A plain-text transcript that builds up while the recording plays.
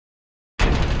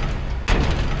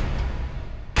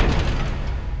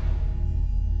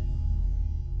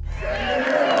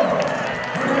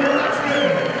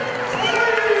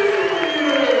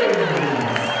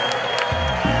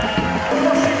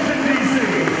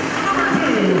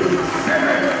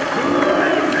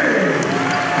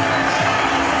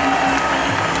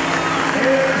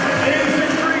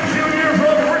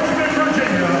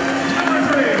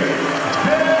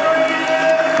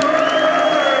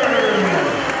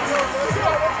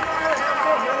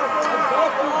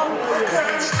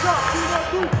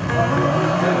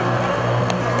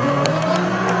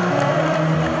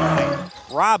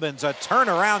Robbins. A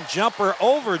turnaround jumper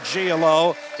over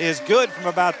Giolo is good from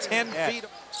about 10 feet.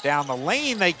 Down the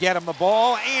lane, they get him the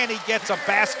ball, and he gets a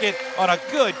basket on a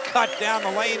good cut down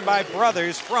the lane by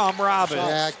Brothers from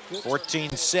Robbins.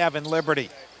 14-7 Liberty.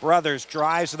 Brothers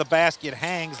drives to the basket,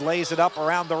 hangs, lays it up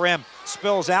around the rim,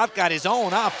 spills out, got his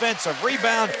own offensive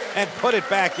rebound, and put it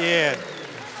back in.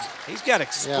 He's got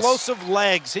explosive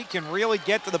legs. He can really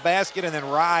get to the basket and then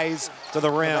rise to the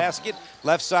rim. Basket,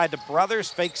 left side to Brothers,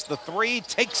 fakes the three,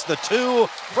 takes the two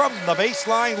from the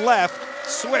baseline left,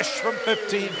 swish from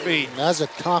 15 feet. That's a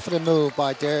confident move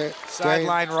by Darien.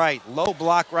 Sideline right, low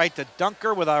block right to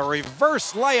Dunker with a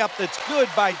reverse layup that's good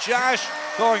by Josh,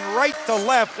 going right to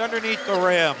left underneath the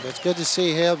rim. It's good to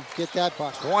see him get that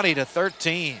bucket.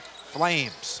 20-13,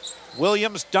 Flames.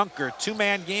 Williams, Dunker,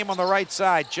 two-man game on the right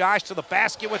side. Josh to the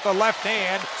basket with the left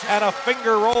hand and a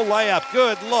finger roll layup.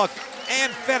 Good look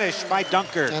and finish by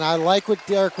Dunker. And I like what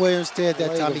Derek Williams did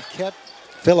that time. He kept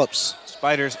Phillips.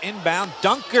 Spiders inbound.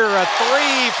 Dunker, a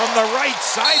three from the right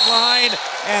sideline.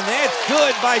 And that's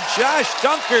good by Josh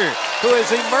Dunker, who has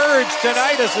emerged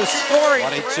tonight as a scoring.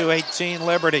 22-18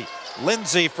 Liberty.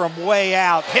 Lindsay from way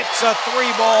out hits a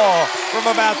three ball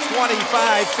from about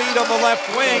 25 feet on the left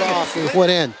wing. It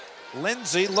went in.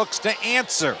 Lindsay looks to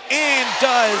answer and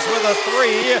does with a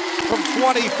three from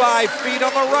 25 feet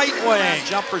on the right wing.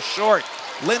 Jumper short.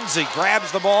 Lindsay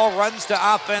grabs the ball, runs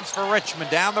to offense for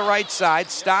Richmond. Down the right side,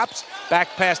 stops, back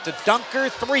pass to Dunker,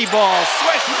 three ball,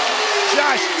 swish.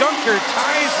 Josh Dunker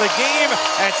ties the game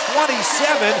at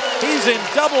 27. He's in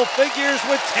double figures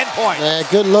with 10 points. Yeah,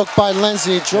 good look by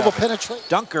Lindsay, dribble penetrate.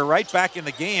 Dunker right back in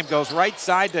the game, goes right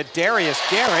side to Darius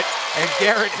Garrett, and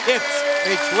Garrett hits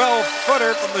a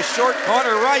 12-footer from the short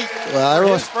corner right.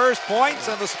 Well, his first points,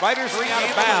 and the Spiders re out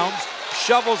of bounds,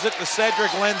 shovels it to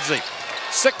Cedrick Lindsay.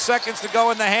 6 seconds to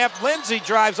go in the half. Lindsay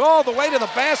drives all the way to the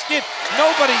basket.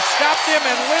 Nobody stopped him,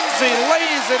 and Lindsay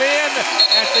lays it in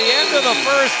at the end of the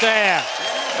first half.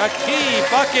 A key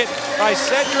bucket by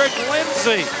Cedrick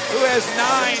Lindsay, who has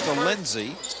 9. To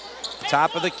Lindsay,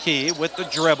 top of the key with the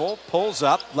dribble, pulls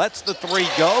up, lets the three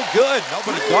go. Good,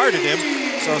 nobody guarded him.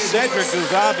 So Cedrick,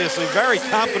 who's obviously very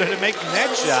confident in making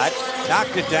that shot,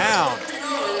 knocked it down.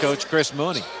 Coach Chris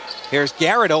Mooney. Here's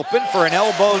Garrett open for an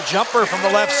elbow jumper from the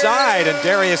left side, and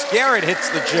Darius Garrett hits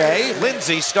the J.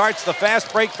 Lindsay starts the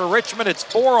fast break for Richmond. It's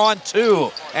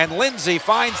 4-on-2, and Lindsay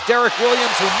finds Derek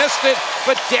Williams, who missed it,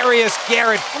 but Darius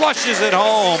Garrett flushes it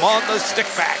home on the stick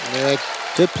back. Yeah,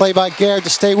 good play by Garrett to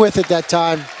stay with it that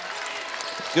time.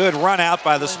 Good run out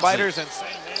by the Spiders, and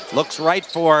looks right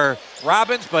for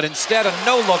Robbins, but instead a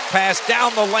no-look pass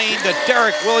down the lane to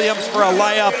Derek Williams for a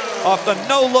layup off the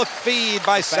no-look feed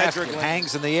by Cedrick.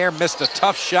 Hangs in the air, missed a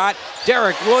tough shot.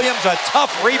 Derek Williams, a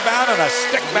tough rebound and a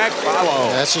stick-back follow.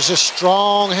 That's just a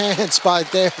strong hands by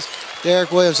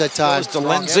Derek Williams that time. Goes to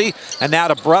Lindsay, and now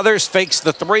to Brothers, fakes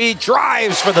the three,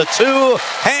 drives for the two,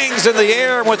 hangs in the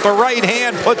air, and with the right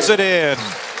hand puts it in.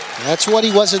 That's what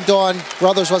he wasn't doing.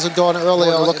 Brothers wasn't doing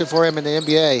earlier, looking for him in the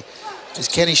NBA. Is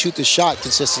can he shoot the shot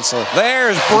consistently?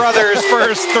 There's Brothers'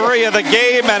 first three of the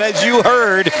game, and as you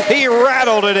heard, he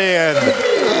rattled it in.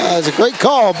 It's a great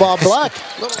call, Bob Black.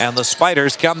 And the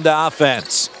Spiders come to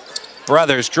offense.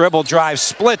 Brothers dribble, drive,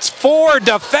 splits 4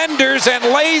 defenders and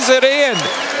lays it in.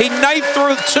 He knifed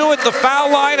through 2 at the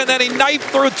foul line, and then he knifed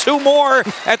through 2 more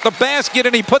at the basket,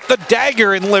 and he put the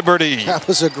dagger in Liberty. That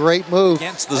was a great move.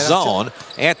 Against the zone,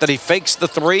 Anthony fakes the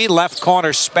three, left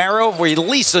corner Sparrow,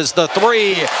 releases the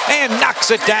three, and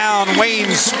knocks it down, Wayne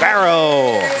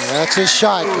Sparrow. That's his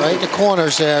shot, right in the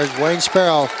corners there, Wayne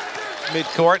Sparrow.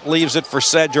 Midcourt leaves it for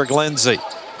Cedrick Lindsay.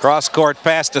 Cross-court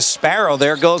pass to Sparrow.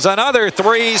 There goes another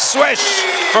three. Swish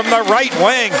from the right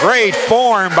wing. Great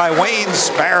form by Wayne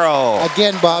Sparrow.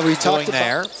 Again, Bob, we talked about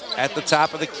there. At the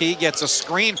top of the key, gets a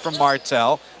screen from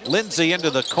Martell. Lindsay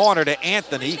into the corner to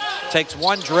Anthony. Takes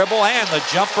one dribble and the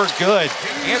jumper good.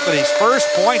 Anthony's first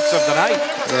points of the night.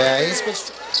 Yeah, he's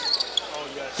been...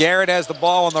 Garrett has the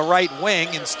ball on the right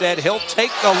wing. Instead, he'll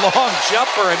take the long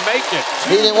jumper and make it.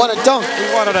 He didn't want to dunk.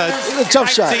 He wanted a jump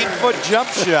shot. 19-foot jump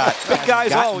shot. Big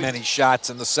guys always many shots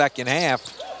in the second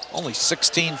half. Only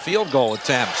 16 field goal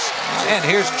attempts. And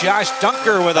here's Josh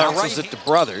Dunker with a right it to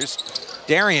Brothers.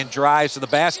 Darien drives to the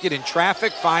basket in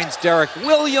traffic, finds Derek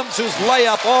Williams, whose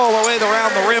layup all the way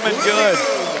around the rim and good.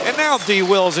 And now D.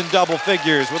 Will's in double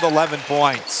figures with 11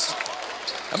 points.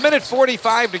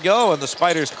 1:45 to go, and the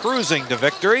Spiders cruising to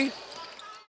victory.